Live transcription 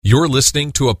You're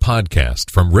listening to a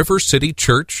podcast from River City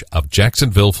Church of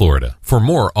Jacksonville, Florida. For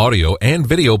more audio and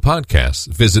video podcasts,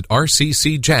 visit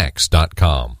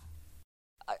rccjax.com.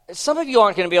 Some of you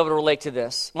aren't going to be able to relate to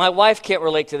this. My wife can't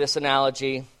relate to this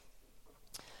analogy.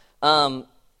 But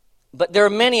there are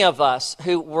many of us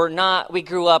who we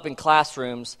grew up in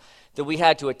classrooms that we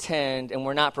had to attend and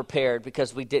were not prepared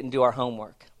because we didn't do our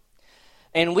homework.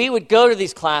 And we would go to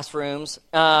these classrooms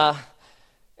at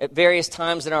various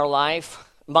times in our life.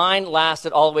 Mine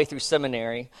lasted all the way through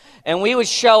seminary. And we would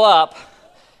show up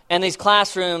in these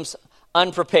classrooms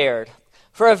unprepared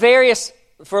for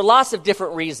lots of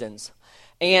different reasons.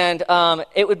 And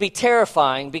it would be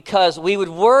terrifying because we would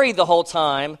worry the whole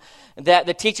time that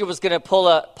the teacher was going to pull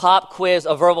a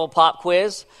verbal pop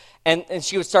quiz, and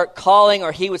she would start calling,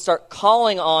 or he would start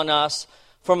calling on us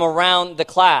from around the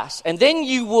class. And then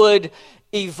you would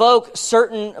evoke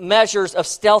certain measures of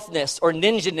stealthness or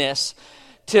ninja-ness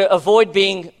to avoid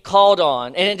being called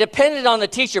on. And it depended on the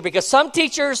teacher, because some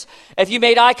teachers, if you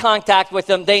made eye contact with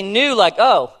them, they knew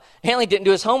Antley didn't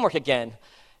do his homework again.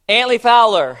 Antley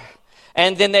Fowler.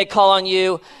 And then they call on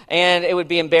you, and it would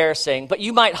be embarrassing. But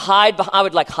you might hide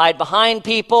behind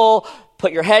people,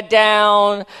 put your head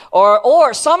down,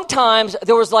 or sometimes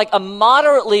there was a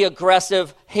moderately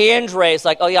aggressive hand raise,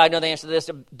 oh yeah, I know the answer to this,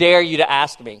 dare you to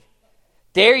ask me.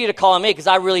 Dare you to call on me, because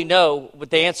I really know what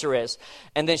the answer is.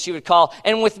 And then she would call.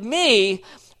 And with me,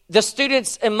 the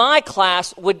students in my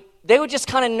class would just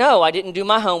kind of know I didn't do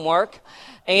my homework,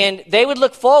 and they would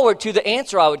look forward to the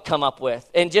answer I would come up with,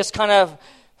 and just kind of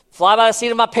fly by the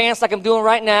seat of my pants like I'm doing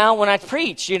right now when I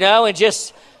preach, and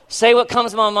just say what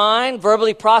comes to my mind,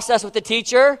 verbally process with the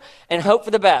teacher, and hope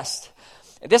for the best.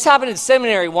 This happened in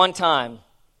seminary one time.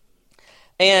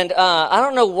 And I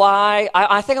don't know why.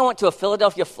 I think I went to a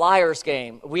Philadelphia Flyers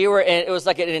game. It was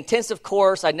like an intensive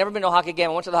course. I'd never been to a hockey game.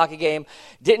 I went to the hockey game,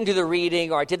 didn't do the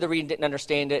reading, or I did the reading, didn't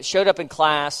understand it, showed up in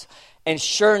class, and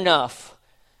sure enough,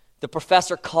 the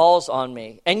professor calls on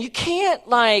me. And you can't,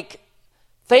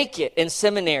 fake it in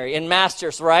seminary, in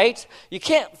masters, right? You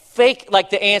can't fake,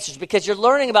 the answers, because you're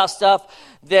learning about stuff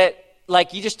that,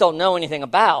 you just don't know anything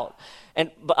about.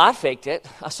 But I faked it.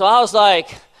 So I was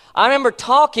I remember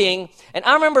talking, and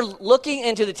I remember looking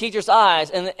into the teacher's eyes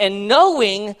and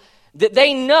knowing that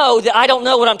they know that I don't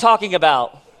know what I'm talking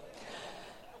about.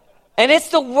 And it is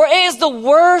the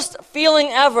worst feeling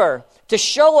ever to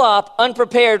show up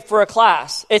unprepared for a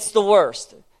class. It's the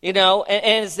worst, and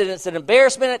it's an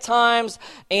embarrassment at times,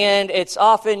 and it's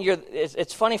often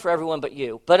it's funny for everyone but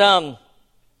you.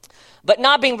 But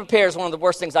not being prepared is one of the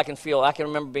worst things I can feel. I can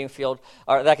remember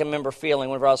feeling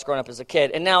whenever I was growing up as a kid.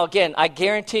 And now, again, I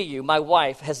guarantee you, my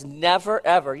wife has never,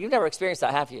 ever, you've never experienced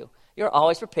that, have you? You're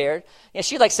always prepared.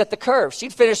 She'd set the curve.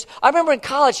 I remember in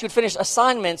college, she would finish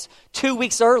assignments 2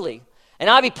 weeks early.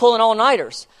 And I'd be pulling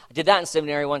all-nighters. I did that in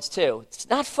seminary once, too. It's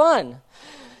not fun.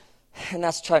 And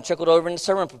that's trying to trickle over into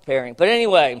sermon preparing. But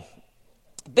anyway,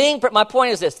 my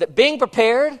point is this, that being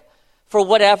prepared for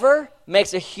whatever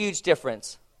makes a huge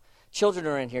difference. Children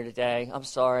are in here today. I'm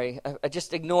sorry. I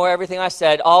just ignore everything I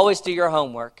said. Always do your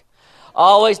homework.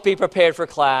 Always be prepared for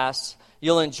class.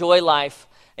 You'll enjoy life,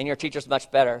 and your teacher's much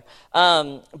better.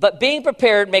 But being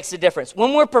prepared makes a difference.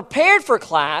 When we're prepared for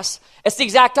class, it's the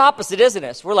exact opposite, isn't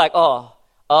it? We're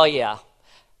oh yeah.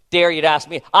 Dare you to ask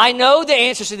me. I know the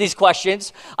answers to these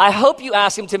questions. I hope you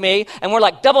ask them to me. And we're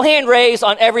double hand raise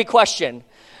on every question.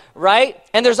 Right?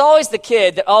 And there's always the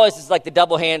kid that always is the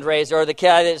double hand raiser, or the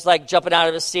kid that's jumping out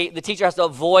of his seat. The teacher has to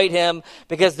avoid him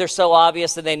because they're so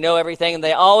obvious and they know everything, and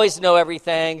they always know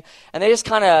everything. And they just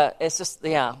and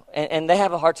they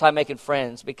have a hard time making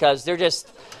friends because they're just,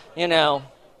 that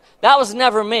was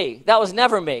never me. That was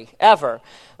never me, ever.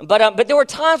 But there were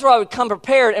times where I would come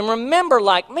prepared and remember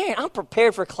man, I'm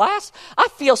prepared for class. I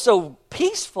feel so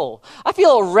peaceful. I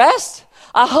feel a rest.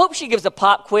 I hope she gives a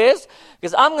pop quiz,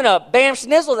 because I'm going to bam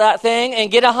schnizzle that thing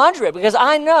and get 100, because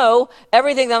I know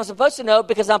everything that I'm supposed to know,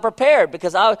 because I'm prepared,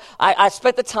 because I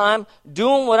spent the time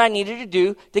doing what I needed to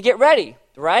do to get ready,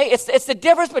 right? It's the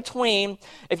difference between,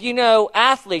 if you know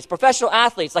athletes, professional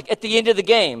athletes, at the end of the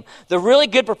game, the really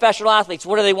good professional athletes,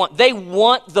 what do they want? They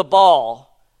want the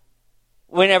ball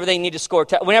whenever they need to score.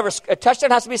 Whenever a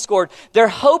touchdown has to be scored, they're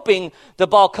hoping the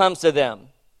ball comes to them.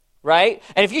 Right?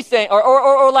 And if you think,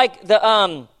 or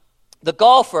the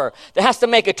golfer that has to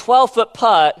make a 12-foot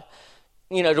putt,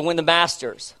 to win the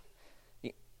Masters.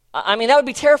 I mean, that would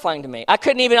be terrifying to me. I'd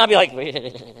be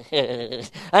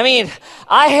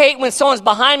I hate when someone's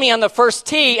behind me on the first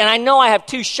tee and I know I have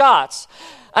 2 shots.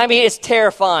 It's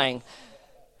terrifying.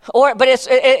 But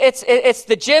it's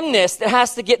the gymnast that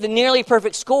has to get the nearly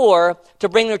perfect score to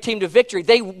bring their team to victory.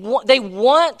 They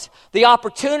want the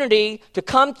opportunity to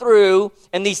come through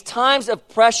in these times of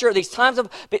pressure,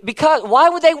 because why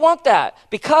would they want that?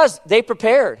 Because they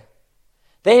prepared.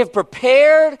 They have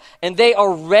prepared and they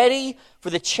are ready for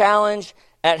the challenge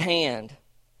at hand.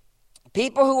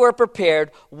 People who are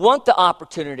prepared want the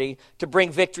opportunity to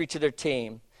bring victory to their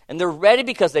team. And they're ready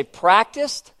because they've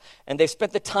practiced and they've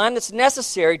spent the time that's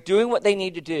necessary doing what they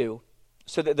need to do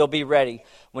so that they'll be ready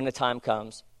when the time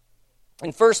comes.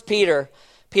 In 1 Peter,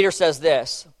 Peter says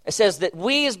this. It says that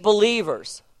we as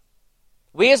believers,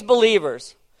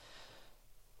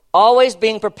 always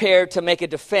being prepared to make a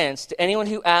defense to anyone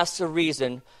who asks a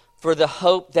reason for the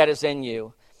hope that is in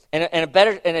you. And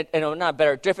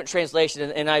a different translation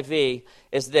in NIV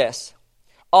is this.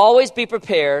 Always be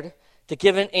prepared to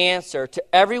give an answer to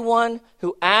everyone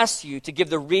who asks you to give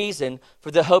the reason for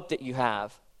the hope that you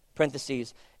have,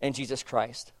 parentheses, in Jesus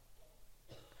Christ.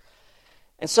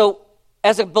 And so,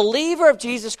 as a believer of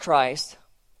Jesus Christ,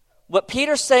 what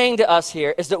Peter's saying to us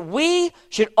here is that we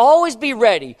should always be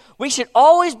ready. We should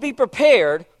always be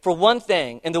prepared for one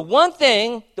thing. And the one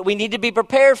thing that we need to be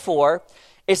prepared for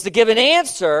is to give an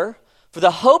answer for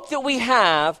the hope that we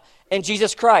have in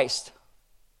Jesus Christ.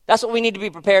 That's what we need to be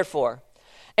prepared for.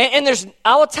 And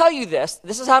I will tell you this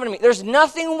has happened to me. There's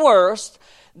nothing worse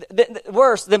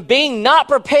than being not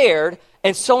prepared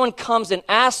and someone comes and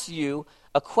asks you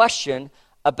a question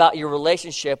about your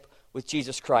relationship with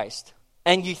Jesus Christ.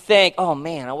 And you think, oh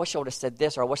man, I wish I would have said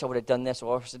this, or I wish I would have done this,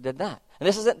 or I wish I did that. And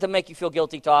this isn't to make you feel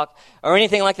guilty talk or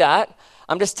anything like that.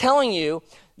 I'm just telling you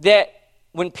that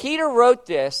when Peter wrote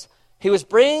this, he was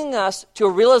bringing us to a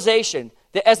realization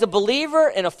that as a believer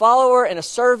and a follower and a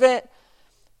servant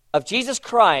of Jesus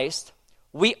Christ,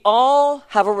 we all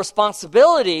have a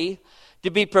responsibility to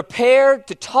be prepared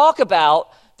to talk about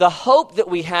the hope that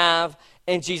we have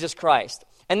in Jesus Christ.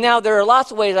 And now there are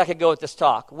lots of ways I could go with this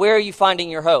talk. Where are you finding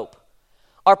your hope?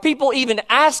 Are people even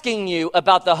asking you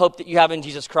about the hope that you have in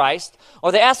Jesus Christ? Or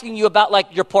are they asking you about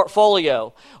like your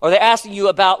portfolio? Or are they asking you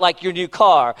about like your new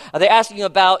car? Are they asking you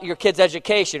about your kid's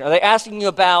education? Are they asking you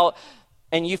about,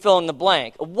 and you fill in the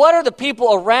blank? What are the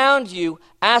people around you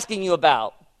asking you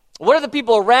about? What are the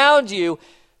people around you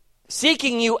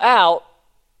seeking you out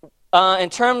in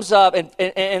terms of,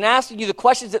 and asking you the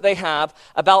questions that they have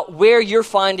about where you're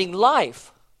finding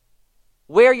life?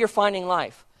 Where you're finding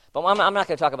life. But I'm not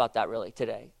going to talk about that really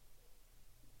today.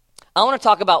 I want to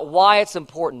talk about why it's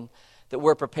important that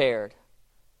we're prepared.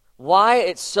 Why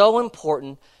it's so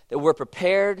important that we're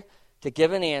prepared to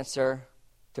give an answer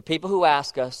to people who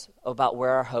ask us about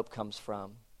where our hope comes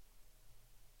from.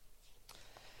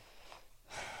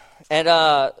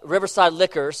 At Riverside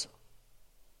Liquors,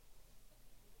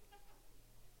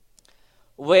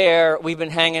 where we've been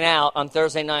hanging out on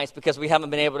Thursday nights because we haven't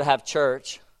been able to have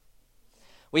church,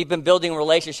 we've been building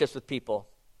relationships with people.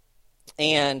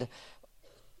 And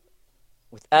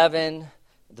with Evan,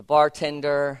 the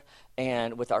bartender,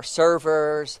 and with our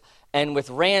servers, and with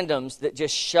randoms that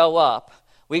just show up.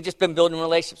 We've just been building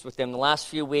relationships with them the last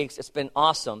few weeks. It's been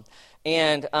awesome.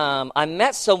 And I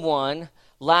met someone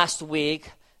last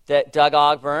week that Doug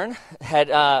Ogburn had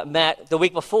met the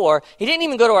week before. He didn't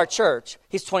even go to our church.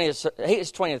 He's 20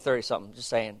 to 30 something, just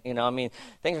saying. You know, I mean,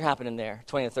 things are happening there,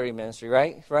 20 to 30 ministry,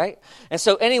 right? And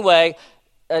so anyway,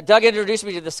 Doug introduced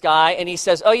me to this guy, and he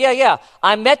says, oh, yeah,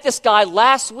 I met this guy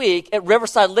last week at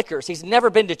Riverside Liquors. He's never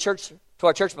been to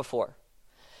our church before.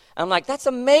 And I'm like, that's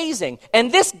amazing.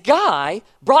 And this guy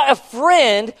brought a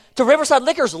friend to Riverside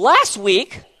Liquors last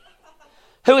week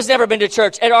who has never been to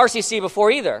church at RCC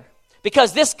before either.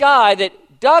 Because this guy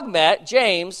that Doug met,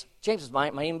 James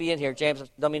might even be in here. James,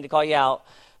 don't mean to call you out.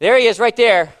 There he is right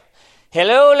there.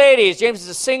 Hello, ladies. James is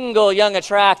a single, young,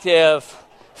 attractive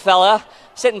fella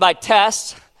sitting by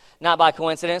Tess. Not by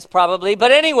coincidence, probably.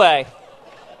 But anyway,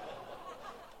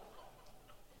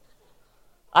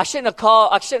 I shouldn't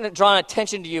have drawn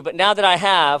attention to you, but now that I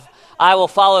have, I will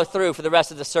follow through for the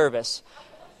rest of the service.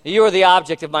 You are the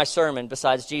object of my sermon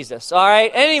besides Jesus. All right,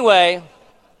 anyway.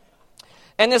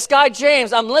 And this guy,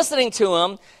 James, I'm listening to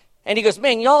him, and he goes,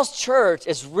 man, y'all's church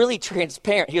is really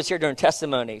transparent. He was here during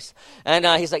testimonies. And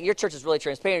he's like, your church is really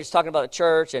transparent. He's talking about the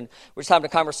church, and we're just having a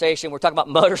conversation. We're talking about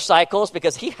motorcycles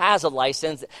because he has a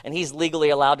license, and he's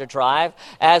legally allowed to drive,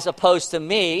 as opposed to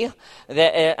me,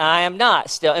 that I am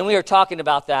not still. And we were talking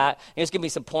about that. He was giving me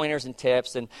some pointers and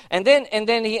tips. And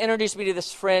then he introduced me to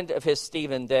this friend of his,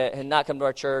 Stephen, that had not come to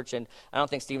our church, and I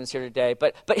don't think Stephen's here today.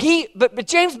 But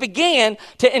James began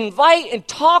to invite and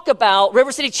talk about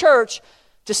River City Church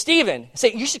to Stephen,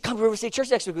 say, you should come to Riverside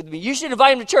Church next week with me. You should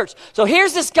invite him to church. So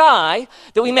here's this guy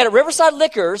that we met at Riverside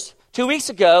Liquors 2 weeks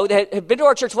ago that had been to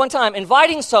our church one time,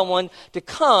 inviting someone to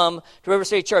come to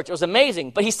Riverside Church. It was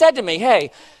amazing. But he said to me,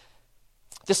 hey,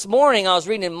 this morning I was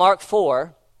reading in Mark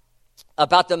 4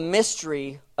 about the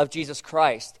mystery of Jesus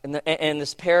Christ and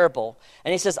this parable.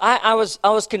 And he says, I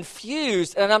was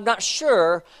confused, and I'm not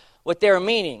sure what they were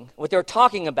meaning, what they were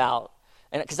talking about.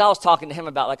 And because I was talking to him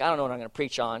about, I don't know what I'm going to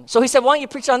preach on. So he said, why don't you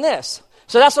preach on this?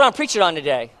 So that's what I'm preaching on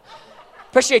today.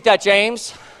 Appreciate that,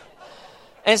 James.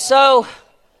 And so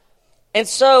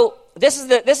this is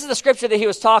the scripture that he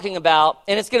was talking about,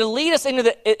 and it's going to lead us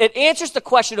into it answers the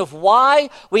question of why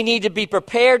we need to be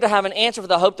prepared to have an answer for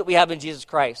the hope that we have in Jesus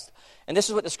Christ. And this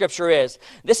is what the scripture is.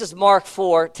 This is Mark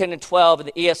 4, 10 and 12 in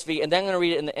the ESV, and then I'm going to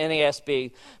read it in the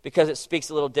NASB because it speaks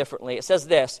a little differently. It says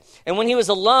this, and when he was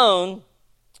alone,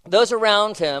 those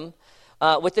around him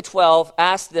with the 12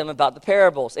 asked them about the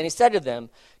parables. And he said to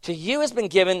them, to you has been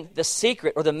given the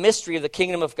secret or the mystery of the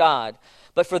kingdom of God.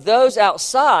 But for those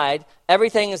outside,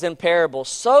 everything is in parables,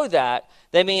 so that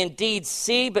they may indeed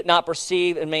see but not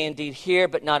perceive, and may indeed hear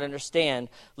but not understand,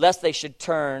 lest they should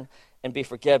turn and be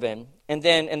forgiven. And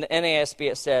then in the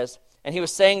NASB it says, and he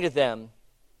was saying to them,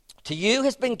 to you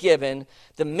has been given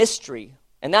the mystery.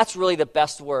 And that's really the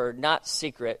best word, not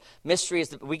secret. Mystery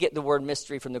is, we get the word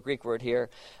mystery from the Greek word here,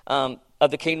 of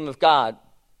the kingdom of God.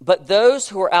 But those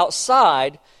who are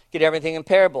outside get everything in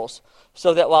parables,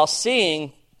 so that while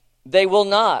seeing, they will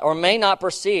not or may not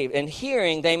perceive, and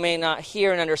hearing, they may not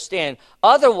hear and understand.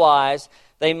 Otherwise,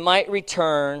 they might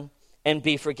return and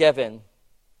be forgiven.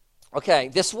 Okay,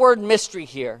 this word mystery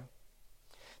here,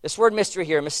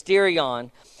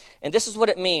 mysterion, and this is what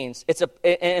it means. It's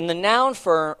in the noun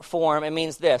form, it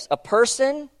means this: a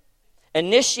person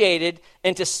initiated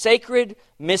into sacred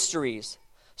mysteries,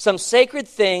 some sacred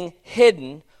thing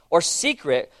hidden or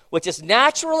secret, which is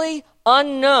naturally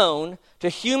unknown to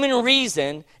human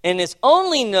reason and is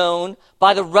only known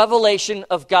by the revelation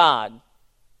of God.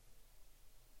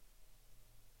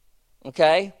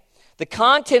 Okay? The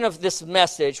content of this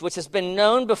message, which has been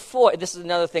known before, this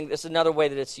is another way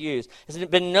that it's used, has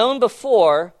been known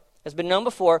before,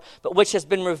 but which has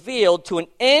been revealed to an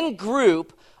in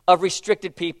group of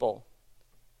restricted people.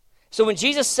 So when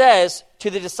Jesus says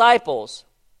to the disciples,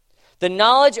 the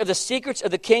knowledge of the secrets of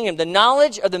the kingdom, the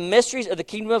knowledge of the mysteries of the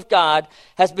kingdom of God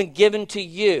has been given to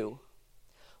you.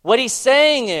 What he's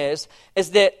saying is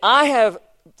that I have,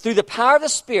 through the power of the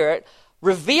Spirit,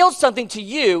 revealed something to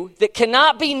you that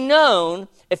cannot be known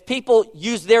if people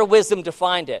use their wisdom to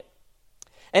find it.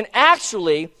 And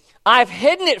actually, I've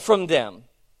hidden it from them.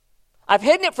 I've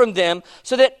hidden it from them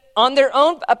so that on their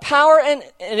own power and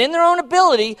in their own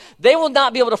ability, they will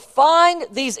not be able to find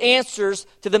these answers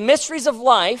to the mysteries of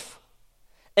life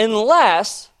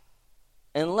unless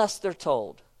they're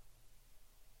told.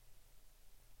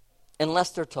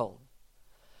 Unless they're told.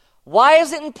 Why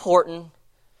is it important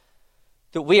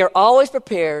that we are always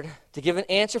prepared to give an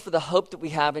answer for the hope that we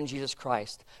have in Jesus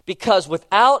Christ? Because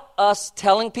without us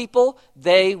telling people,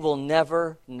 they will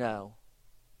never know.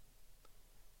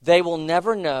 They will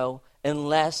never know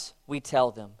unless we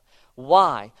tell them.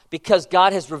 Why? Because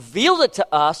God has revealed it to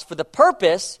us for the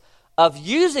purpose of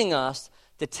using us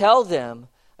to tell them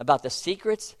about the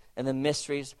secrets and the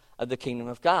mysteries of the kingdom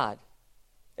of God.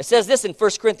 It says this in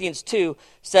 1 Corinthians 2,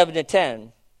 7 to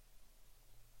 10.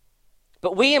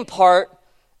 But we impart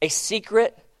a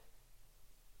secret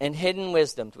and hidden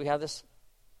wisdom. Do we have this?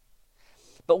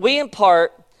 But we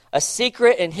impart a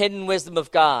secret and hidden wisdom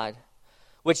of God,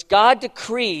 which God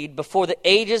decreed before the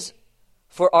ages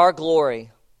for our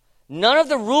glory. None of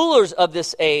the rulers of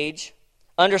this age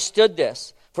understood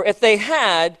this, for if they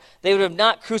had, they would have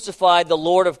not crucified the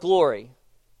Lord of glory.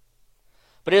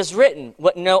 But it is written,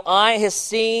 what no eye has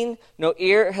seen, no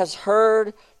ear has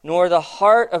heard, nor the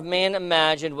heart of man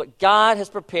imagined, what God has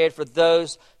prepared for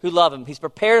those who love him. He's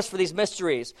prepared us for these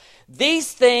mysteries.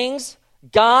 These things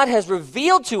God has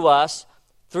revealed to us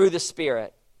through the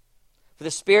Spirit. For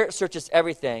the Spirit searches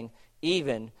everything,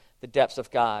 even the depths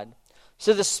of God.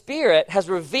 So the Spirit has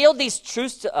revealed these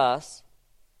truths to us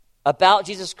about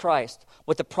Jesus Christ,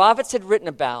 what the prophets had written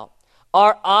about.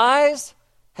 Our eyes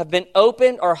have been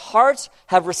opened, our hearts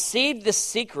have received this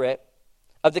secret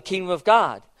of the kingdom of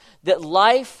God, that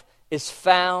life is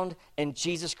found in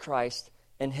Jesus Christ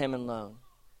and him alone.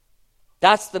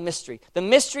 That's the mystery. The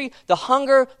mystery, the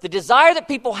hunger, the desire that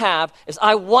people have is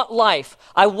I want life.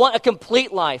 I want a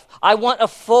complete life. I want a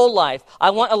full life. I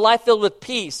want a life filled with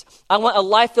peace. I want a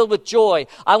life filled with joy.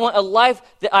 I want a life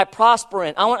that I prosper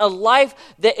in. I want a life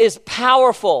that is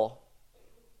powerful.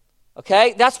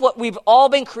 Okay? That's what we've all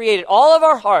been created, all of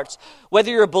our hearts.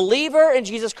 Whether you're a believer in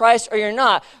Jesus Christ or you're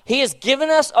not, he has given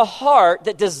us a heart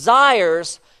that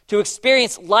desires to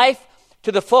experience life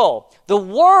to the full. The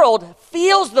world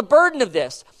feels the burden of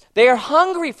this. They are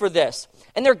hungry for this.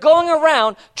 And they're going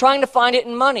around trying to find it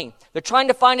in money. They're trying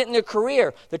to find it in their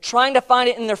career. They're trying to find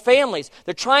it in their families.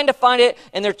 They're trying to find it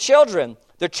in their children.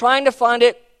 They're trying to find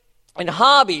it in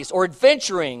hobbies or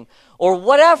adventuring or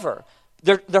whatever.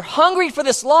 They're hungry for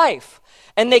this life.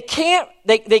 And they can't,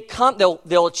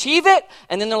 they'll achieve it,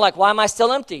 and then they're like, why am I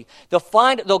still empty?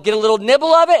 They'll get a little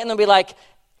nibble of it, and they'll be like,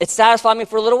 it satisfied me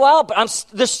for a little while, but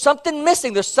there's something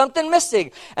missing. There's something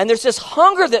missing. And there's this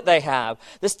hunger that they have,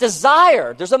 this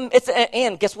desire.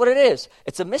 And guess what it is?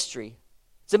 It's a mystery.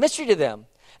 It's a mystery to them.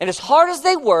 And as hard as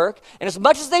they work, and as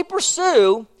much as they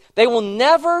pursue, they will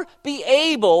never be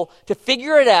able to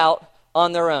figure it out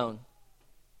on their own.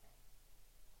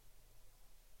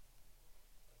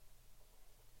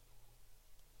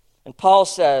 And Paul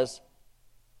says,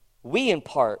 we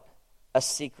impart a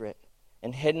secret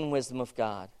and hidden wisdom of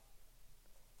God.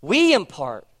 We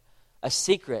impart a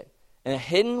secret and a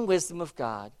hidden wisdom of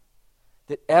God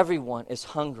that everyone is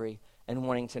hungry and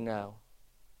wanting to know.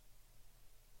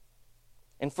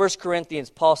 In 1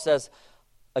 Corinthians, Paul says,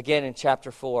 again in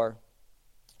chapter 4,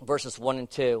 verses 1 and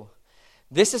 2,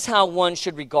 this is how one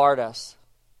should regard us,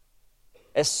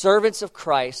 as servants of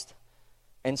Christ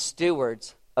and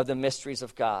stewards of the mysteries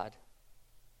of God.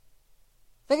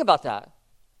 Think about that.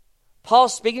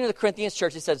 Paul's speaking to the Corinthians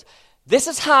church. He says, this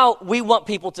is how we want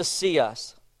people to see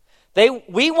us.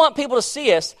 We want people to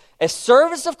see us as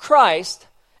servants of Christ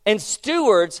and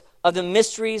stewards of the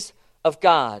mysteries of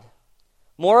God.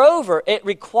 Moreover, it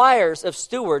requires of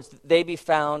stewards that they be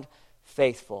found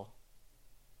faithful.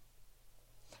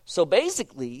 So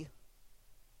basically,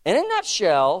 in a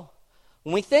nutshell,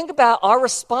 when we think about our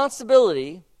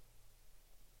responsibility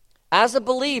as a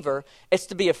believer, it's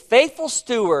to be a faithful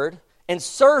steward and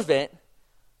servant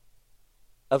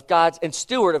of God's and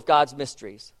steward of God's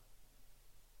mysteries.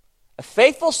 A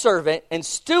faithful servant and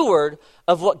steward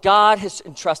of what God has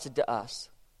entrusted to us.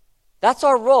 That's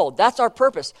our role. That's our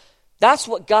purpose. That's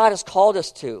what God has called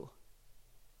us to.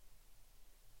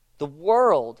 The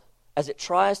world, as it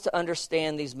tries to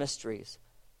understand these mysteries,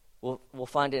 will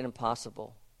find it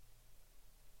impossible.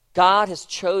 God has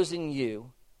chosen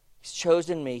you. He's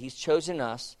chosen me. He's chosen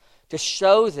us to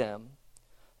show them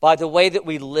by the way that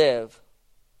we live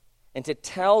and to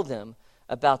tell them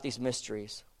about these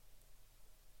mysteries.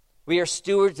 We are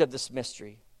stewards of this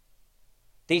mystery.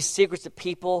 These secrets that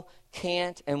people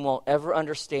can't and won't ever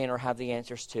understand or have the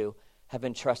answers to have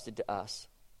been trusted to us.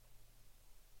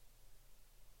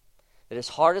 That as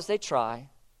hard as they try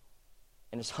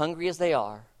and as hungry as they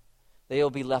are, they will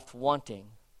be left wanting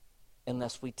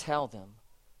unless we tell them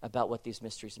about what these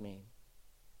mysteries mean.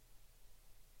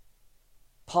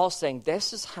 Paul's saying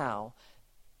this is how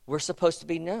we're supposed to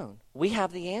be known. We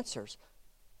have the answers.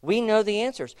 We know the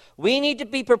answers. We need to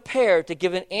be prepared to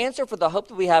give an answer for the hope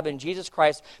that we have in Jesus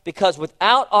Christ, because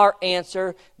without our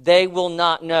answer, they will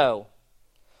not know.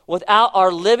 Without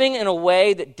our living in a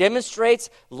way that demonstrates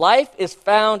life is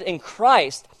found in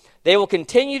Christ, they will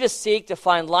continue to seek to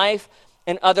find life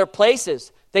in other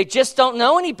places. They just don't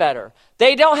know any better.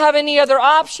 They don't have any other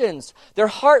options. Their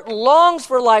heart longs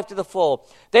for life to the full.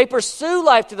 They pursue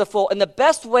life to the full in the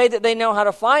best way that they know how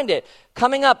to find it.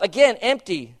 Coming up, again,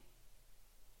 empty.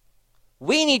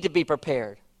 We need to be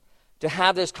prepared to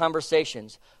have those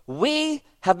conversations. We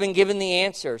have been given the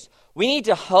answers. We need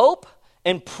to hope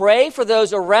and pray for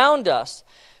those around us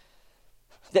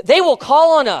that they will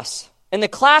call on us in the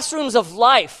classrooms of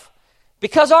life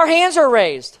because our hands are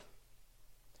raised.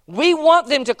 We want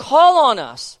them to call on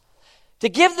us to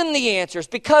give them the answers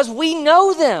because we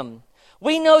know them.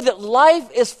 We know that life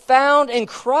is found in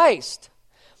Christ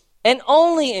and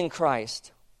only in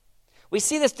Christ. We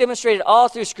see this demonstrated all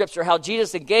through Scripture, how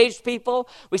Jesus engaged people.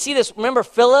 We see this, remember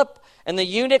Philip and the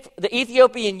eunuch, the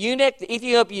Ethiopian eunuch. The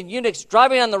Ethiopian eunuch's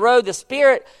driving on the road. The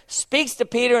Spirit speaks to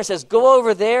Peter and says, go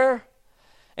over there.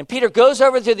 And Peter goes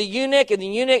over to the eunuch, and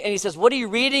he says, what are you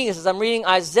reading? He says, I'm reading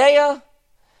Isaiah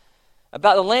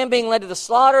about the lamb being led to the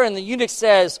slaughter. And the eunuch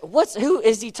says, who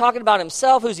is he talking about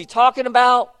himself? Who's he talking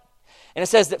about? And it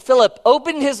says that Philip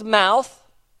opened his mouth.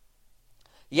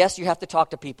 Yes, you have to talk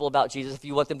to people about Jesus if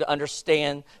you want them to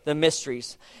understand the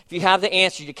mysteries. If you have the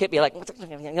answer, you can't be like, I'm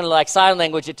going to like sign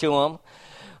language it to them,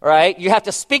 right? You have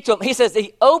to speak to him. He says that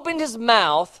he opened his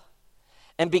mouth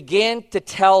and began to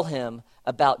tell him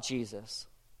about Jesus.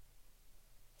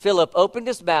 Philip opened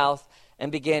his mouth and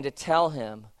began to tell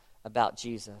him about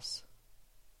Jesus.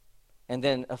 And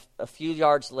then a few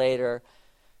yards later,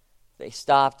 They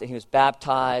stopped and he was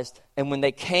baptized. And when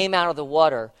they came out of the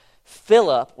water,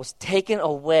 Philip was taken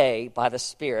away by the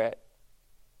Spirit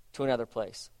to another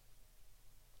place.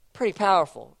 Pretty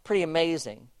powerful, pretty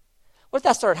amazing. What if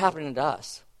that started happening to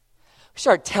us? We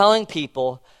started telling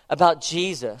people about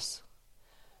Jesus,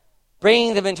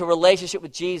 bringing them into a relationship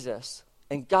with Jesus,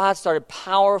 and God started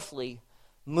powerfully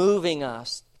moving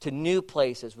us to new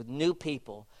places with new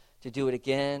people to do it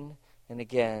again and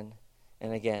again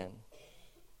and again.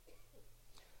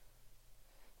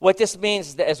 What this means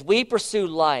is that as we pursue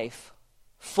life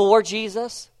for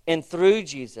Jesus and through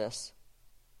Jesus,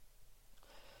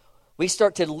 we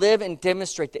start to live and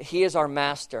demonstrate that he is our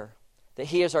master, that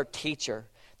he is our teacher,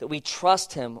 that we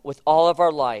trust him with all of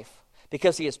our life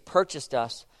because he has purchased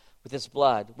us with his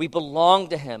blood. We belong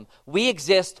to him. We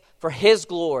exist for his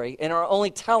glory and are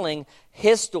only telling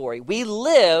his story. We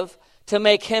live to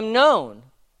make him known.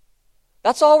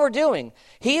 That's all we're doing.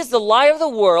 He is the light of the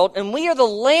world, and we are the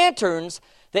lanterns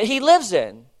that he lives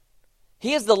in.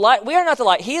 He is the light. We are not the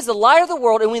light. He is the light of the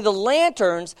world, and we are the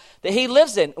lanterns that he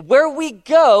lives in. Where we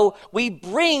go, we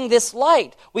bring this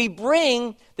light. We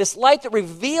bring this light that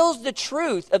reveals the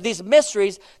truth of these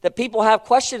mysteries that people have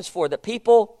questions for, that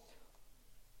people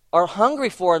are hungry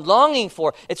for and longing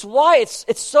for. It's why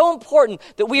it's so important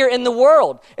that we are in the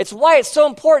world. It's why it's so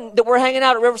important that we're hanging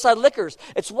out at Riverside Liquors.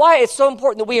 It's why it's so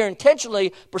important that we are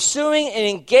intentionally pursuing and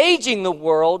engaging the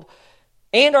world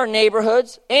and our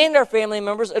neighborhoods and our family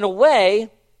members in a way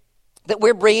that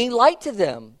we're bringing light to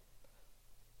them.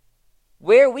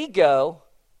 Where we go,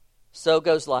 so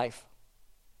goes life.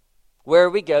 Where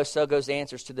we go, so goes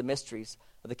answers to the mysteries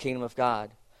of the kingdom of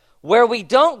God. Where we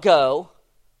don't go,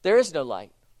 there is no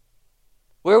light.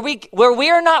 Where we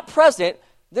are not present,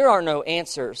 there are no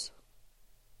answers.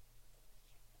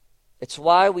 It's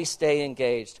why we stay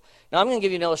engaged. Now, I'm going to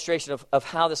give you an illustration of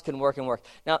how this can work and work.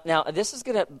 Now, this is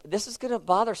going to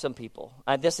bother some people.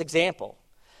 This example,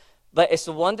 but it's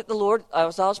the one that the Lord,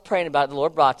 as I was praying about, the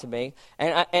Lord brought to me,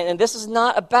 and this is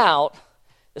not about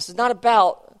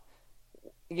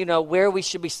where we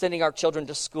should be sending our children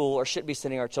to school or shouldn't be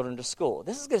sending our children to school.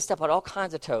 This is going to step on all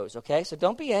kinds of toes. Okay, so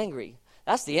don't be angry.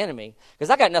 That's the enemy,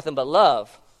 because I got nothing but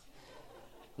love.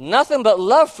 Nothing but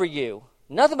love for you.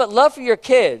 Nothing but love for your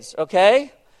kids,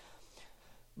 okay?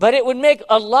 But it would make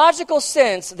a logical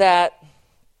sense that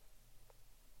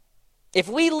if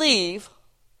we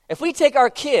take our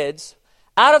kids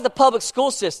out of the public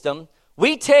school system,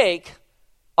 we take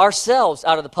ourselves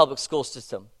out of the public school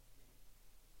system.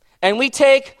 And we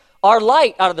take our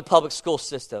light out of the public school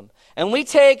system. And we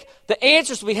take the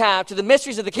answers we have to the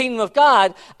mysteries of the kingdom of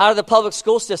God out of the public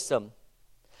school system.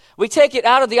 We take it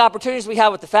out of the opportunities we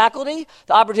have with the faculty,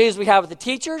 the opportunities we have with the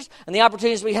teachers, and the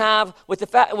opportunities we have with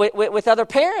with other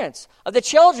parents of the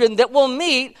children that we'll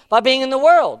meet by being in the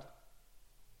world.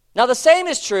 Now, the same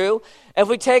is true if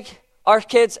we take our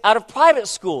kids out of private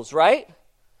schools, right?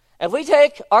 If we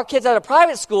take our kids out of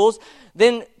private schools,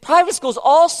 then private schools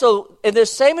also, in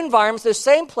those same environments, those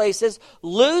same places,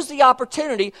 lose the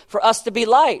opportunity for us to be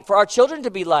light, for our children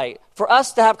to be light, for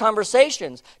us to have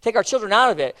conversations. Take our children out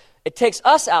of it. It takes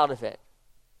us out of it.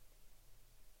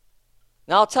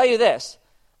 Now, I'll tell you this.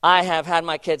 I have had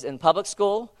my kids in public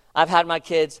school, I've had my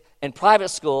kids in private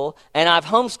school, and I've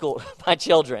homeschooled my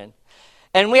children.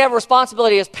 And we have a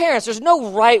responsibility as parents. There's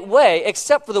no right way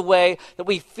except for the way that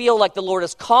we feel like the Lord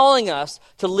is calling us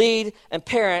to lead and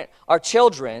parent our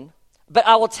children. But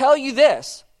I will tell you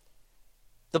this.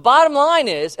 The bottom line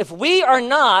is, if we are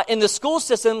not in the school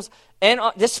systems, and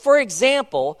just for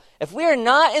example, if we are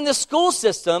not in the school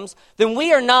systems, then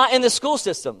we are not in the school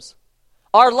systems.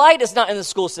 Our light is not in the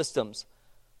school systems.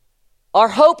 Our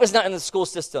hope is not in the school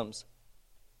systems.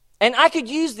 And I could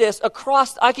use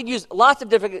lots of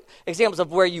different examples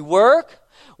of where you work,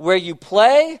 where you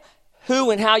play, who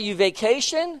and how you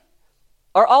vacation,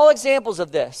 are all examples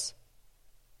of this.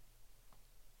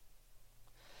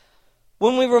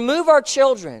 When we remove our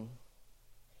children,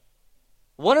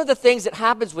 one of the things that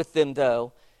happens with them,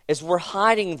 though, is we're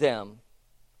hiding them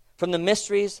from the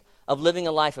mysteries of living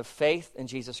a life of faith in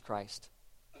Jesus Christ.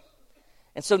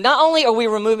 And so not only are we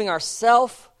removing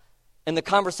ourselves in the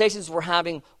conversations we're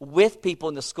having with people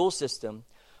in the school system,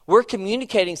 we're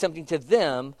communicating something to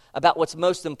them about what's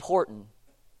most important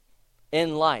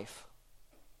in life.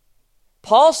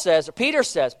 Paul and Peter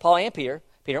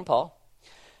and Paul,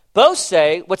 both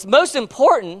say what's most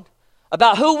important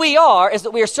about who we are is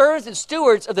that we are servants and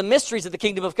stewards of the mysteries of the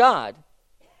kingdom of God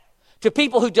to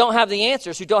people who don't have the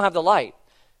answers, who don't have the light.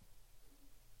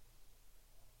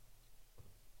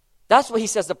 That's what he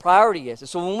says the priority is. And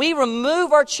so when we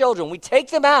remove our children, we take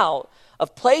them out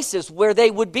of places where they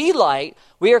would be light,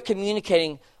 we are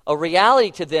communicating a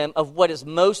reality to them of what is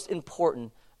most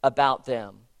important about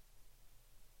them.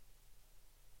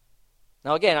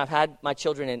 Now, again, I've had my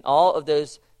children in all of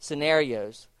those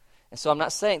scenarios. And so I'm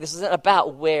not saying, this isn't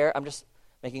about where, I'm just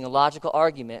making a logical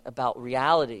argument about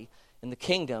reality in the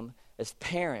kingdom as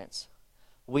parents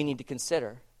we need to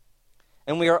consider.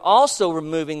 And we are also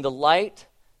removing the light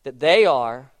that they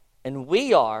are and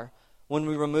we are when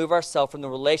we remove ourselves from the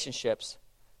relationships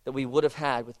that we would have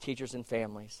had with teachers and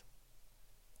families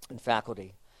and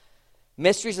faculty.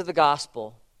 Mysteries of the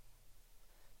gospel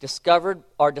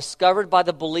are discovered by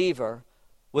the believer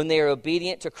when they are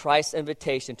obedient to Christ's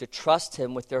invitation to trust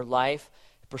him with their life,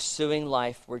 pursuing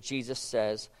life where Jesus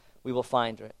says we will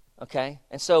find it. Okay?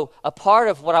 And so a part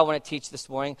of what I want to teach this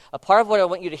morning, a part of what I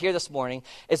want you to hear this morning,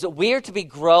 is that we are to be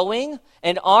growing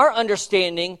in our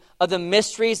understanding of the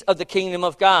mysteries of the kingdom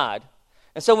of God.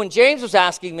 And so when James was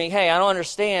asking me, hey, I don't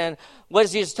understand, what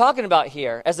is Jesus talking about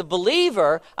here? As a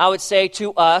believer, I would say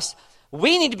to us,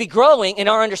 we need to be growing in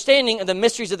our understanding of the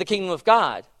mysteries of the kingdom of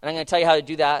God. And I'm going to tell you how to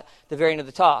do that at the very end of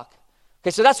the talk.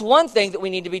 Okay, so that's one thing that we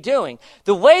need to be doing.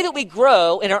 The way that we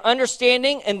grow in our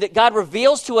understanding and that God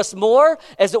reveals to us more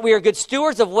is that we are good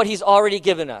stewards of what he's already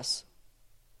given us.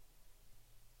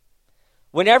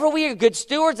 Whenever we are good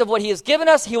stewards of what he has given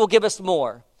us, he will give us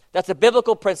more. That's a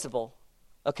biblical principle.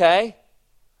 Okay?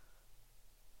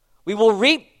 We will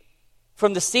reap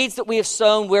from the seeds that we have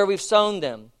sown where we've sown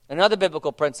them. Another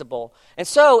biblical principle. And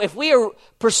so if we are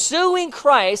pursuing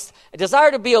Christ, a desire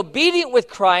to be obedient with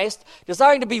Christ,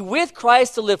 desiring to be with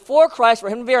Christ, to live for Christ, for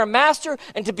him to be our master,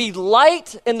 and to be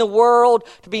light in the world,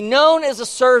 to be known as a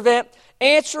servant,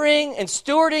 answering and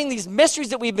stewarding these mysteries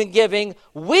that we've been giving,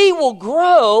 we will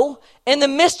grow in the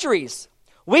mysteries.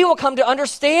 We will come to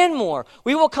understand more.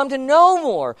 We will come to know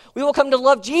more. We will come to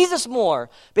love Jesus more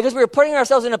because we are putting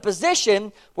ourselves in a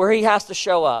position where he has to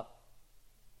show up.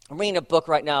 I'm reading a book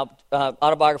right now,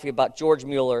 autobiography about George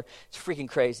Mueller. It's freaking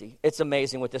crazy. It's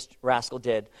amazing what this rascal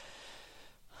did.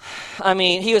 I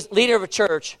mean, he was leader of a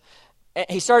church.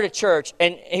 He started a church,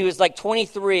 and he was like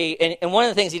 23. And one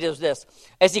of the things he did was this,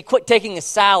 as he quit taking his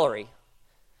salary,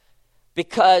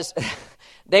 because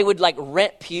they would like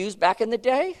rent pews back in the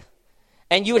day.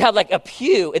 And you would have like a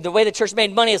pew. And the way the church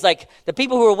made money is like the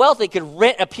people who were wealthy could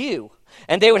rent a pew.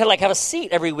 And they would have a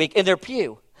seat every week in their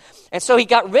pew. And so he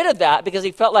got rid of that because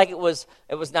he felt like it was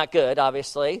not good,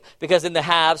 obviously, because then the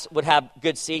haves would have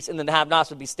good seats and then the have-nots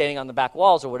would be standing on the back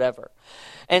walls or whatever.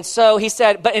 And so he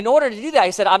said, but in order to do that,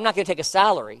 he said, I'm not going to take a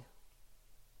salary.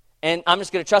 And I'm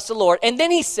just going to trust the Lord. And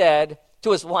then he said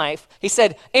to his wife, he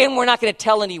said, and we're not going to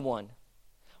tell anyone.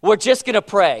 We're just going to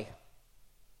pray.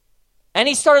 And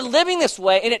he started living this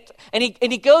way, and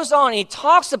he goes on and he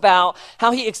talks about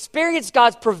how he experienced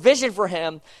God's provision for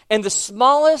him in the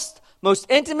smallest, most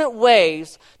intimate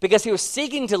ways because he was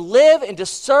seeking to live and to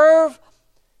serve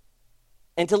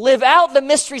and to live out the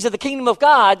mysteries of the kingdom of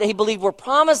God that he believed were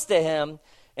promised to him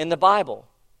in the Bible.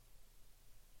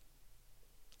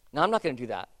 Now, I'm not going to do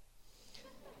that.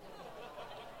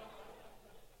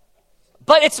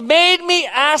 But it's made me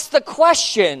ask the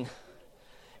question.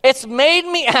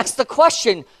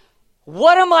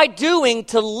 What am I doing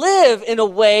to live in a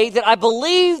way that I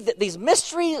believe that these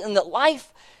mysteries and that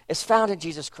life is found in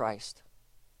Jesus Christ?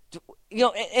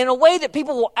 In a way that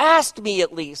people will ask me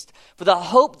at least for the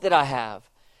hope that I have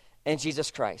in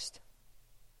Jesus Christ.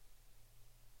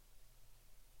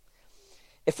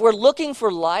 If we're looking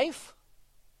for life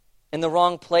in the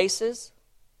wrong places,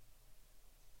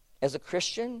 as a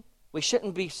Christian, we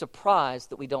shouldn't be surprised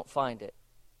that we don't find it.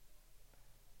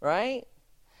 Right?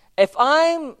 If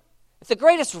the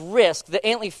greatest risk that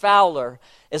Antley Fowler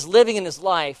is living in his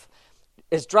life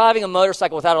is driving a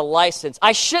motorcycle without a license,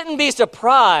 I shouldn't be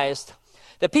surprised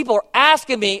that people are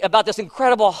asking me about this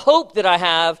incredible hope that I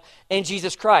have in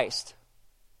Jesus Christ.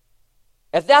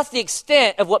 If that's the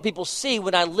extent of what people see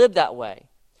when I live that way.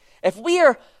 If we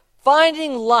are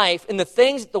finding life in the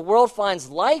things that the world finds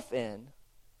life in,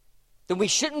 then we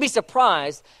shouldn't be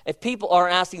surprised if people are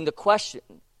asking the question,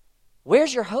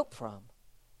 where's your hope from?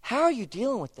 How are you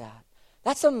dealing with that?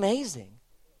 That's amazing.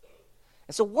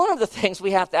 And so one of the things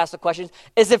we have to ask the question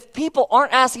is if people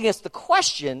aren't asking us the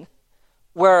question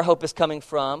where our hope is coming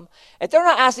from, if they're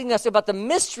not asking us about the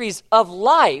mysteries of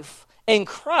life in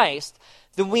Christ,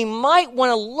 then we might want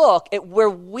to look at where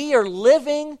we are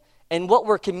living and what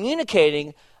we're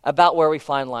communicating about where we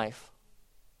find life.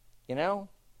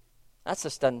 That's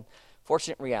just an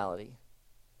unfortunate reality.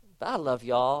 But I love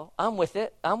y'all. I'm with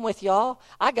it. I'm with y'all.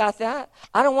 I got that.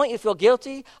 I don't want you to feel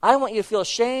guilty. I don't want you to feel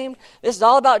ashamed. This is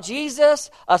all about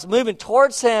Jesus, us moving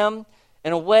towards him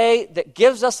in a way that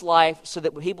gives us life so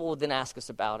that people will then ask us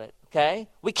about it, okay?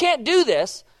 We can't do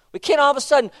this We can't all of a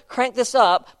sudden crank this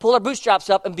up, pull our bootstraps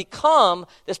up, and become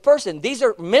this person. These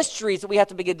are mysteries that we have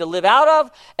to begin to live out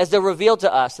of as they're revealed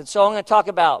to us. And so I'm going to talk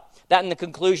about that in the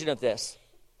conclusion of this.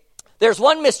 There's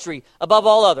one mystery above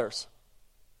all others.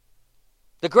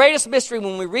 The greatest mystery,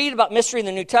 when we read about mystery in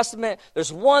the New Testament,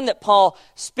 there's one that Paul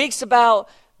speaks about,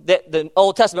 that the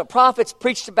Old Testament prophets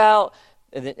preached about,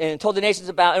 and told the nations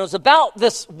about. And it was about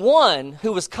this one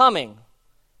who was coming.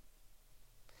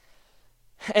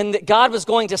 And that God was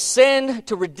going to send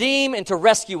to redeem and to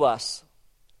rescue us.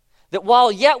 That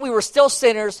while yet we were still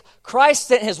sinners, Christ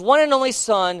sent his one and only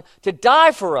Son to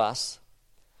die for us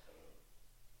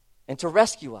and to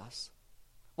rescue us.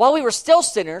 While we were still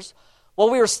sinners, while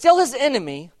we were still his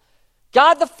enemy,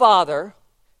 God the Father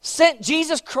sent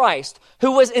Jesus Christ,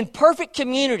 who was in perfect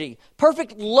community,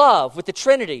 perfect love with the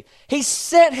Trinity. He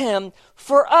sent him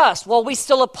for us while we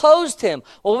still opposed him,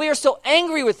 while we were still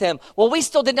angry with him, while we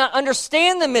still did not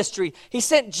understand the mystery. He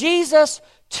sent Jesus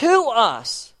to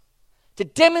us to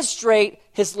demonstrate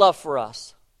his love for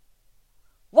us.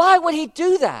 Why would he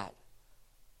do that?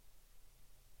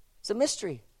 It's a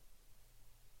mystery.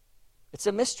 It's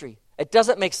a mystery. It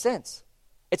doesn't make sense.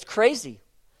 It's crazy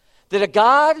that a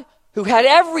God who had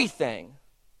everything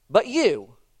but you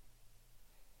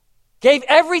gave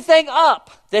everything up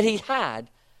that he had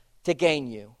to gain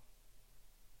you.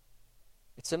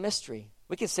 It's a mystery.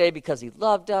 We can say because he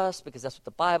loved us, because that's what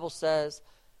the Bible says,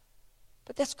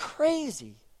 but that's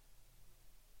crazy.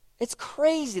 It's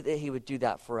crazy that he would do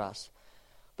that for us.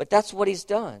 But that's what he's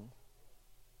done.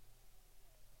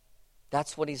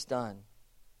 That's what he's done.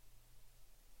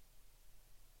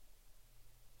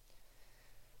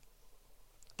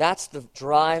 That's the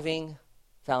driving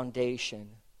foundation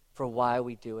for why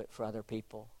we do it for other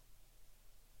people.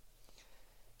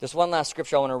 There's one last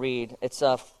scripture I want to read. It's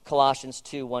Colossians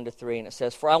 2, 1-3, and it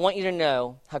says, "For I want you to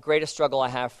know how great a struggle I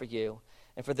have for you,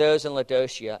 and for those in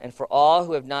Laodicea, and for all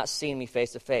who have not seen me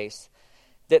face to face,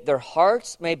 that their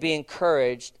hearts may be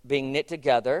encouraged, being knit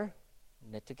together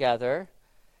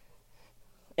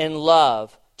in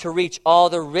love, to reach all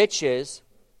the riches,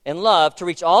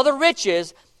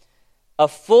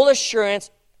 of full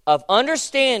assurance of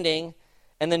understanding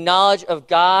and the knowledge of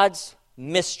God's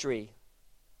mystery,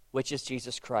 which is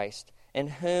Jesus Christ, in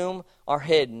whom are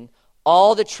hidden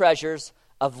all the treasures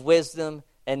of wisdom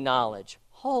and knowledge."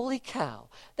 Holy cow.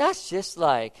 That's just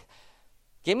like,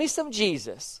 give me some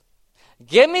Jesus.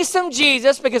 Give me some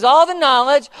Jesus, because all the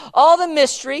knowledge, all the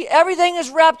mystery, everything is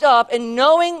wrapped up in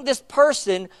knowing this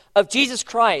person of Jesus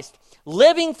Christ,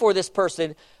 living for this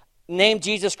person named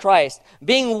Jesus Christ,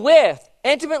 being with,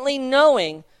 intimately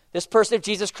knowing this person of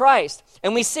Jesus Christ.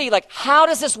 And we see, like, how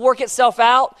does this work itself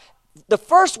out? The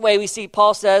first way we see,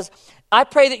 Paul says, I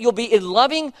pray that you'll be in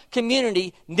loving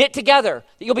community, knit together,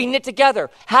 that you'll be knit together.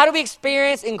 How do we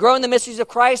experience and grow in the mysteries of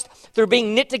Christ? Through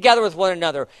being knit together with one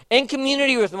another, in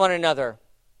community with one another.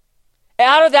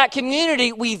 Out of that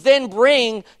community, we then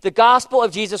bring the gospel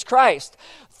of Jesus Christ.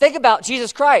 Think about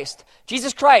Jesus Christ.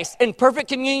 Jesus Christ, in perfect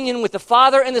communion with the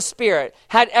Father and the Spirit,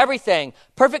 had everything.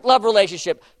 Perfect love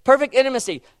relationship, perfect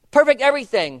intimacy, perfect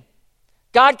everything.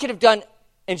 God could have done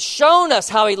and shown us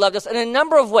how he loved us in a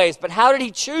number of ways, but how did he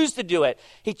choose to do it?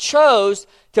 He chose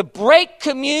to break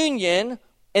communion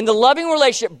in the loving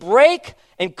relationship, break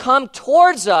and come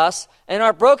towards us in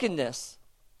our brokenness,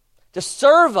 to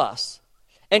serve us,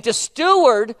 and to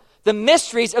steward the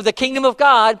mysteries of the kingdom of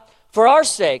God for our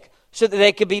sake, so that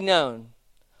they could be known,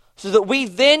 so that we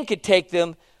then could take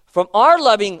them from our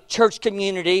loving church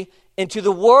community into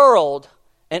the world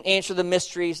and answer the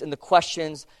mysteries and the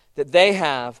questions that they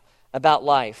have about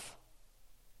life.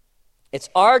 It's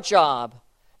our job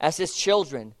as his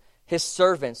children, his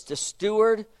servants, to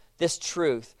steward this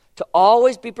truth, to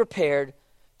always be prepared,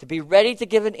 to be ready to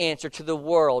give an answer to the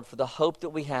world for the hope that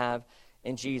we have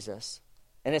in Jesus.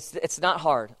 And it's not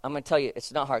hard. I'm going to tell you,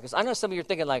 it's not hard. Because I know some of you are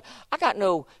thinking like, I got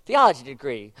no theology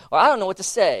degree, or I don't know what to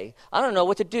say, I don't know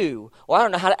what to do, or I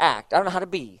don't know how to act, I don't know how to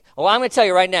be. Well, I'm going to tell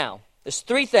you right now, there's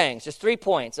 3 things, just 3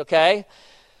 points, okay?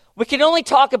 We can only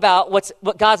talk about what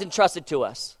God's entrusted to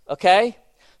us, okay?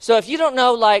 So if you don't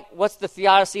know, like, what's the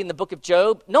theodicy in the book of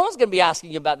Job, no one's going to be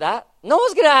asking you about that. No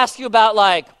one's going to ask you about,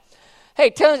 like,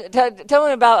 hey, tell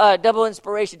me about double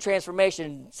inspiration,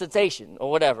 transformation, sensation,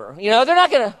 or whatever. You know, they're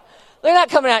not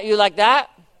coming at you like that,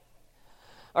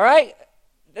 all right?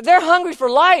 They're hungry for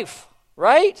life,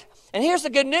 right? And here's the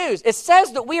good news. It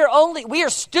says that we are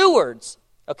stewards,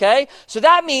 okay? So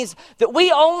that means that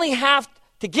we only have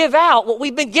to give out what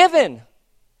we've been given.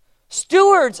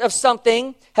 Stewards of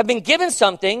something have been given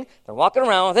something. They're walking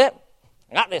around with it.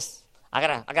 I got this. I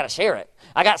gotta share it.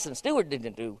 I got some stewarding to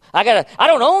do. I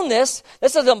don't own this.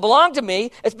 This doesn't belong to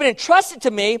me. It's been entrusted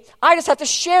to me. I just have to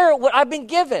share what I've been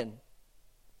given.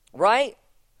 Right?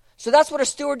 So that's what a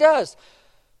steward does.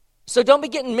 So don't be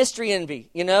getting mystery envy,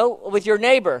 with your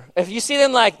neighbor. If you see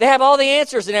them like they have all the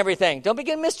answers and everything, don't be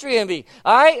getting mystery envy.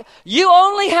 All right? You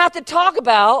only have to talk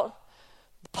about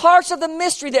parts of the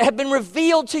mystery that have been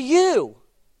revealed to you.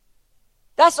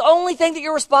 That's the only thing that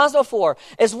you're responsible for,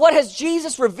 is what has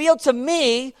Jesus revealed to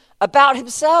me about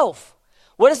himself?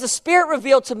 What has the Spirit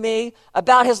revealed to me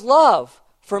about his love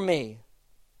for me?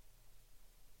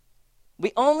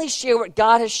 We only share what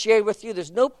God has shared with you.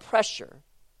 There's no pressure.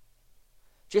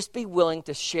 Just be willing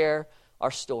to share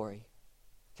our story,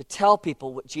 to tell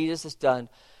people what Jesus has done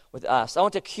with us. I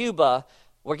went to Cuba.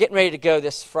 We're getting ready to go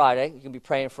this Friday. You can be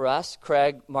praying for us.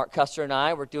 Craig, Mark Custer, and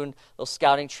I, we're doing a little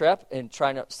scouting trip and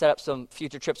trying to set up some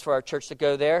future trips for our church to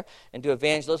go there and do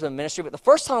evangelism and ministry. But the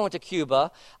first time I went to Cuba,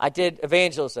 I did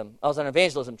evangelism. I was on an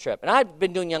evangelism trip. And I'd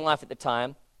been doing Young Life at the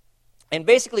time. And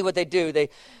basically what they do, they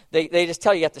just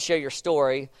tell you have to share your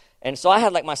story. And so I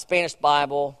had like my Spanish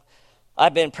Bible.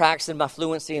 I've been practicing my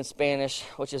fluency in Spanish,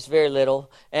 which is very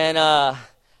little. And I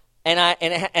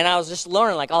was just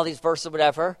learning like all these verses or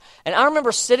whatever. And I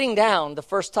remember sitting down the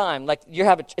first time, like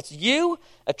it's you,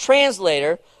 a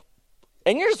translator,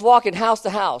 and you're just walking house to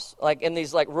house, like in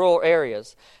these like rural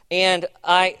areas. And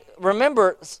I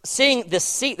remember seeing this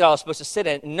seat that I was supposed to sit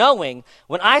in, knowing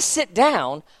when I sit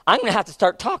down, I'm going to have to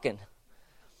start talking.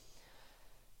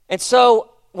 And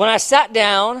so when I sat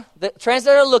down, the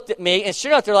translator looked at me, and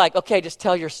sure enough, they're like, okay, just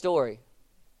tell your story.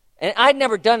 And I'd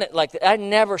never done it like that. I'd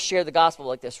never shared the gospel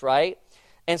like this, right?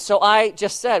 And so I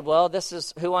just said, well, this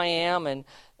is who I am, and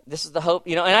this is the hope,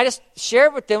 and I just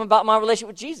shared with them about my relationship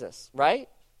with Jesus, right?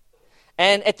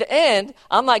 And at the end,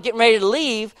 I'm like getting ready to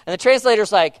leave, and the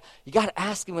translator's like, you got to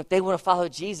ask them if they want to follow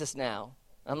Jesus now.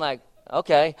 I'm like,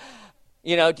 okay.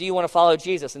 Do you want to follow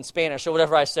Jesus in Spanish or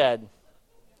whatever I said?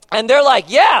 And they're like,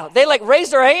 yeah. They like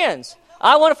raise their hands.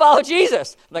 I want to follow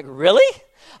Jesus. I'm like, really?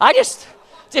 I just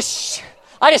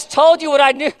told you what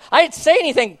I knew. I didn't say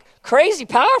anything crazy,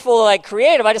 powerful, like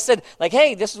creative. I just said, like,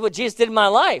 hey, this is what Jesus did in my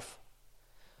life.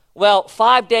 Well,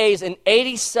 5 days and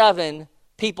 87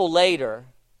 people later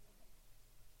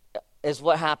is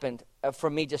what happened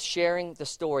from me just sharing the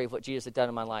story of what Jesus had done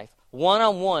in my life.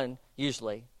 One-on-one,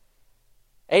 usually.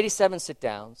 87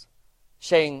 sit-downs,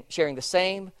 sharing the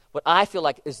same, what I feel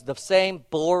like is the same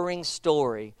boring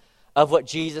story of what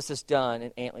Jesus has done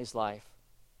in Antley's life.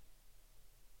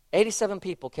 87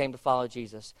 people came to follow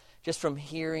Jesus just from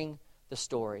hearing the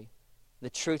story, the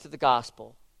truth of the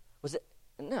gospel.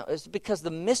 No, it was because the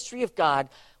mystery of God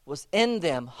was in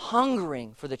them,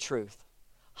 hungering for the truth,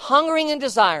 hungering and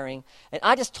desiring, and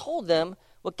I just told them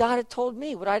what God had told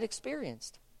me, what I'd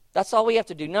experienced. That's all we have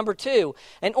to do. Number 2,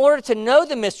 in order to know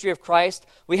the mystery of Christ,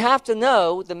 we have to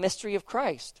know the mystery of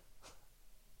Christ.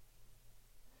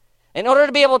 In order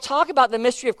to be able to talk about the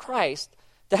mystery of Christ,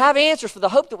 to have answers for the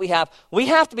hope that we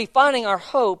have to be finding our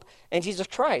hope in Jesus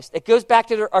Christ. It goes back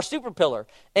to our super pillar,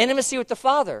 intimacy with the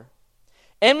Father.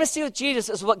 Intimacy with Jesus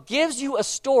is what gives you a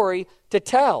story to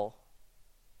tell.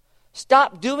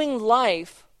 Stop doing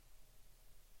life.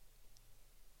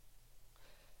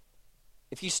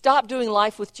 If you stop doing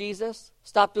life with Jesus,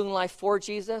 stop doing life for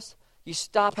Jesus, you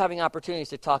stop having opportunities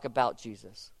to talk about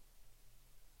Jesus.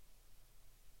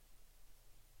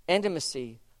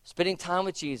 Intimacy, spending time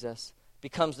with Jesus,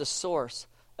 becomes the source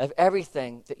of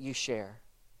everything that you share.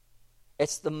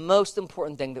 It's the most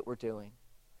important thing that we're doing.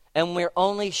 And we're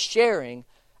only sharing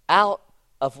out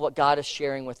of what God is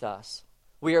sharing with us.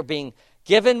 We are being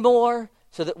given more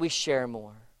so that we share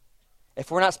more.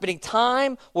 If we're not spending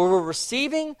time where we're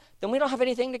receiving, then we don't have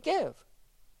anything to give.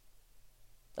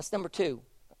 That's number 2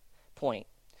 point.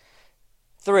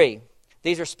 3,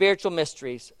 these are spiritual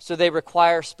mysteries, so they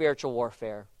require spiritual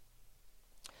warfare.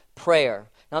 Prayer.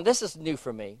 Now, this is new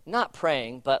for me. Not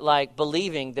praying, but like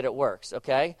believing that it works,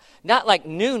 okay? Not like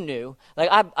new. Like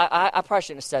I probably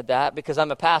shouldn't have said that because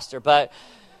I'm a pastor, but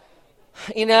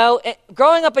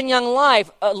growing up in Young Life,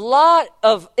 a lot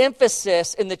of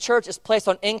emphasis in the church is placed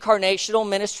on incarnational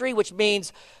ministry, which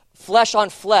means flesh on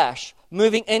flesh,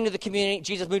 moving into the community.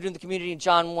 Jesus moved into the community in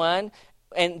John 1,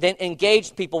 and then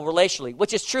engaged people relationally,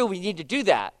 which is true. We need to do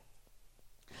that.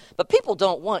 But people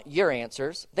don't want your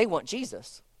answers. They want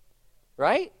Jesus,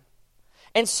 right?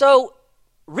 And so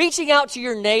reaching out to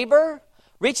your neighbor,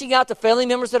 reaching out to family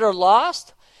members that are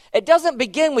lost, it doesn't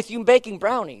begin with you baking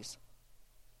brownies.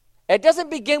 It doesn't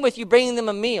begin with you bringing them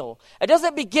a meal. It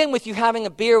doesn't begin with you having a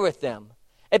beer with them.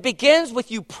 It begins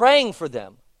with you praying for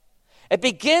them. It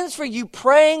begins for you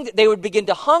praying that they would begin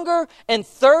to hunger and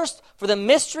thirst for the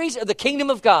mysteries of the kingdom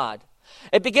of God.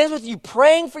 It begins with you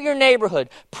praying for your neighborhood,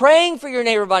 praying for your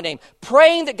neighbor by name,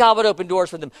 praying that God would open doors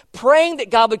for them, praying that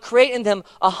God would create in them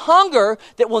a hunger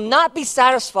that will not be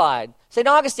satisfied. St.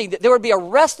 Augustine, that there would be a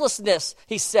restlessness,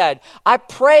 he said. I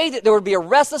pray that there would be a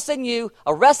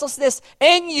restlessness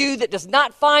in you that does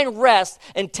not find rest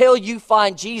until you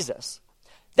find Jesus.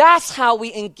 That's how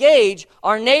we engage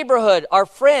our neighborhood, our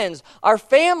friends, our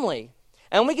family.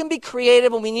 And we can be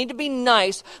creative and we need to be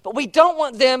nice, but we don't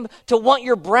want them to want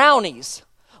your brownies.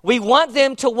 We want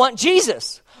them to want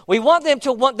Jesus. We want them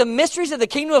to want the mysteries of the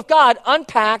kingdom of God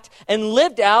unpacked and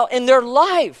lived out in their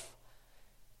life.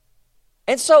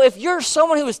 And so if you're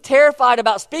someone who is terrified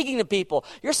about speaking to people,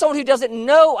 you're someone who doesn't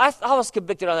know, I was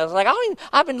convicted on that. I was like,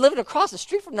 I've been living across the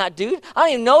street from that dude. I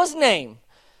don't even know his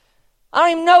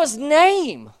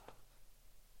name.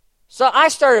 So I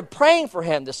started praying for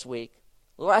him this week.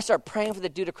 Lord, I started praying for the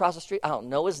dude across the street. I don't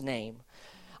know his name.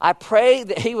 I pray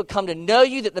that he would come to know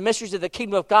you, that the mysteries of the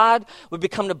kingdom of God would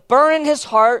become to burn in his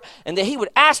heart, and that he would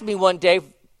ask me one day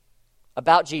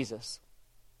about Jesus.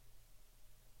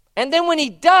 And then when he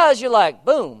does, you're like,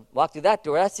 boom, walk through that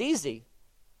door. That's easy.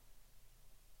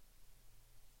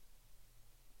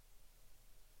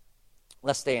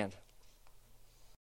 Let's stand.